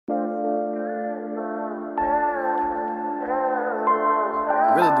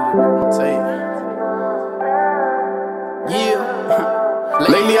Lately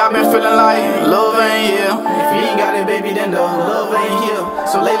I've been feeling like love ain't here. If you ain't got it, baby, then the love ain't here.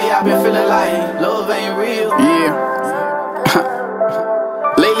 So lately I've been feeling like love ain't real. Yeah.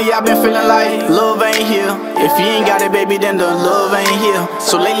 Lately I've been feeling like love ain't here. If you ain't got it, baby, then the love ain't here.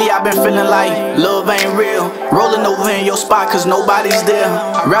 So lately I've been feeling like love ain't real. Rolling over in your spot cause nobody's there.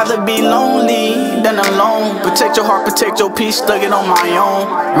 Rather be lonely than alone. Protect your heart, protect your peace, stuck it on my own.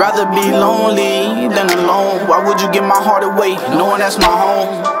 Rather be lonely than alone. Why would you give my heart away, knowing that's my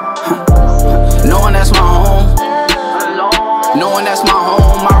home? Knowing that's my home. Knowing that's my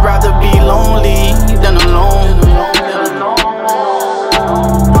home. I'd rather be lonely than alone.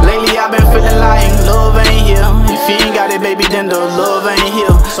 Lately I've been feeling like love ain't here. If you ain't got it, baby, then the love ain't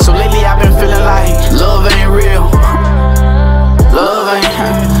here. So lately I've been feeling like love ain't real. Love ain't.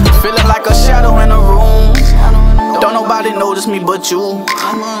 Feeling like a shadow in a room. Don't nobody notice me but you.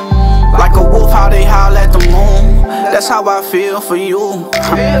 Like a wolf, how they howl at the moon. That's how I feel for you.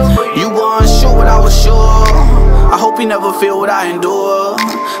 You were unsure, but I was sure. I hope you never feel what I endure.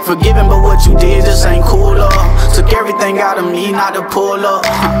 Forgiving, but what you did just ain't cool, love. Took everything out of me, not to pull up.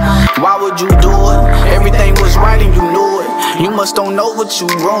 Why would you do it? Everything was right and you knew it. You must don't know what you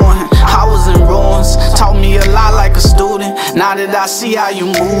ruined. I was in ruins, taught me a lot like a student. Now that I see how you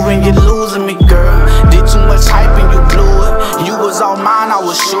moving, you're losing me, girl. Did too much hype and you blew it. You was all mine, I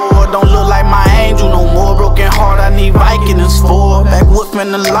was sure. Don't look like my angel no more. Broken heart, I need Vikings for. Back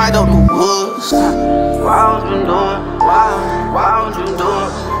whipping the light of the woods. Why would you do it? Why would you do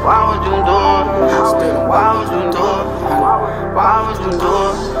it? Why would you do it? Why would you do it? Why would you do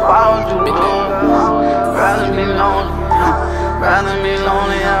it? Why would you do it? Rather be lonely. Rather be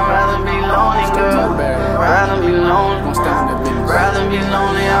lonely. I'd rather be lonely, girl. Rather be lonely. Rather be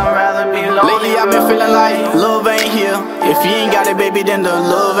lonely. I'd rather be lonely. Lately I've been feeling like love ain't here. If you ain't got it, baby, then the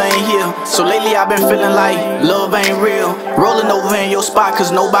love ain't here. So lately I've been feeling like love ain't real. Rolling over in your spot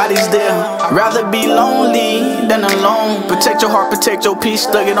cause nobody's there. Rather be lonely than alone. Protect your heart, protect your peace,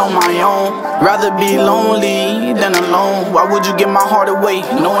 stuck it on my own. Rather be lonely than alone. Why would you give my heart away,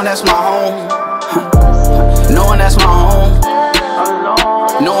 knowing that's my home? Knowing that's my home.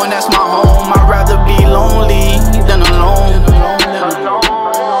 Knowing that's my home. I'd rather be lonely than alone.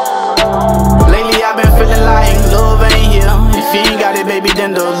 Lately I've been feeling like love ain't here. If you ain't got it, baby,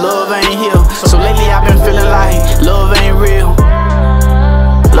 then the love ain't here. So lately I've been feeling like love ain't real.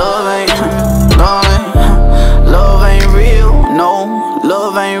 Love ain't real. No,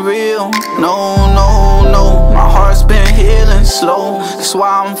 love ain't real. No. My heart's been healing slow. That's why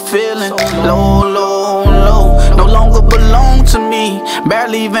I'm feeling low. No longer belong to me,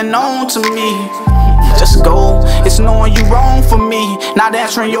 barely even known to me. Just go, it's knowing you wrong for me. Not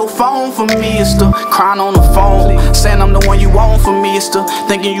answering your phone for me. It's the crying on the phone, saying I'm the one you want for me. It's the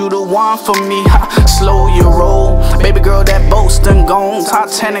thinking you the one for me. Slow your roll, baby girl, that boat's done gone.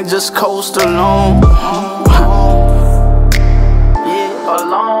 Titanic just coast alone.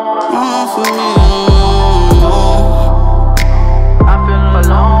 Alone for me. I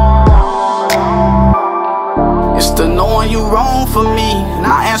feel alone. It's the knowing you wrong for me,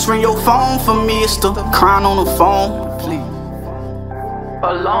 not answering your phone for me. It's the crying on the phone.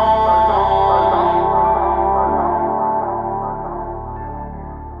 Alone.